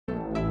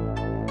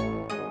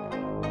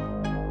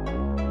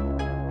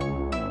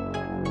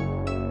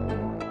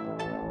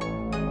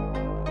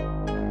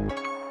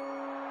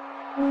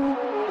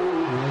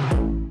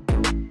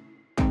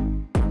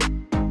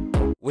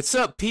What's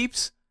up,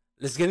 peeps?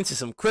 Let's get into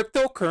some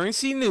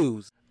cryptocurrency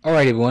news.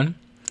 Alright everyone,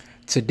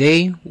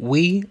 today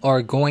we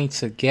are going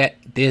to get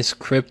this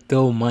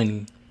crypto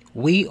money.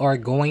 We are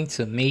going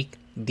to make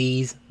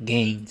these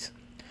gains.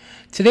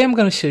 Today I'm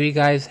going to show you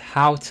guys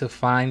how to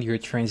find your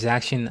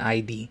transaction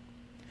ID.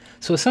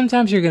 So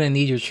sometimes you're going to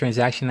need your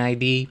transaction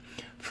ID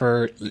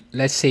for,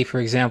 let's say for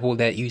example,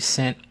 that you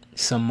sent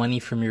some money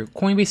from your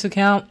Coinbase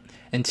account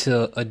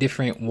into a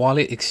different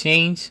wallet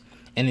exchange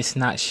and it's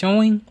not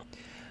showing.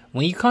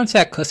 When you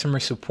contact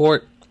customer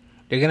support,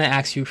 they're going to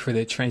ask you for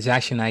the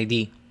transaction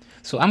ID.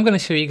 So I'm going to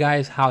show you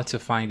guys how to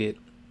find it.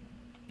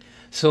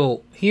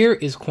 So here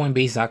is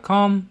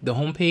Coinbase.com, the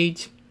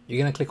homepage. You're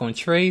going to click on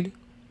trade.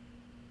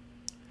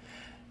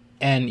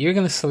 And you're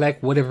going to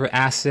select whatever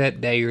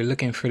asset that you're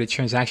looking for the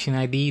transaction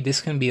ID. This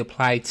can be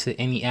applied to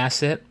any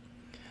asset.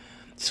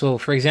 So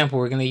for example,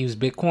 we're going to use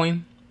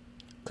Bitcoin.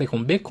 Click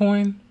on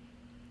Bitcoin.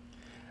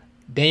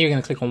 Then you're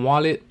going to click on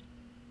wallet.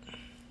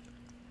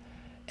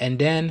 And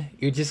then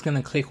you're just going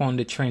to click on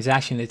the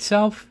transaction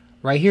itself.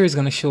 Right here is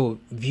going to show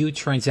view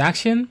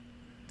transaction.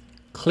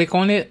 Click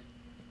on it.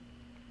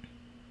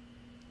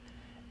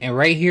 And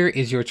right here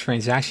is your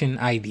transaction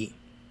ID.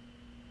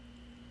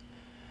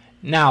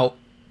 Now,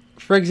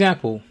 for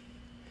example,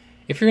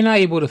 if you're not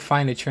able to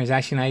find the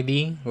transaction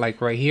ID,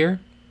 like right here,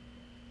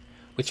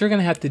 what you're going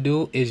to have to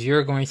do is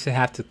you're going to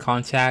have to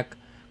contact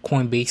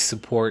Coinbase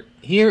support.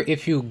 Here,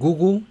 if you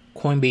Google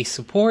Coinbase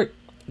support,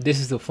 this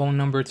is the phone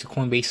number to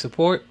Coinbase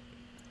support.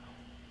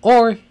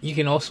 Or you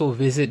can also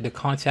visit the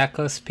contact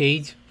us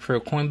page for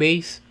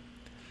Coinbase,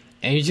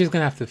 and you're just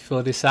going to have to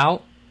fill this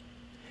out,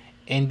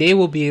 and they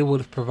will be able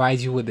to provide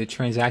you with the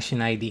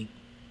transaction ID.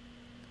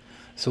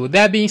 So with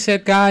that being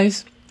said,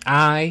 guys,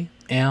 I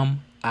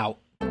am out.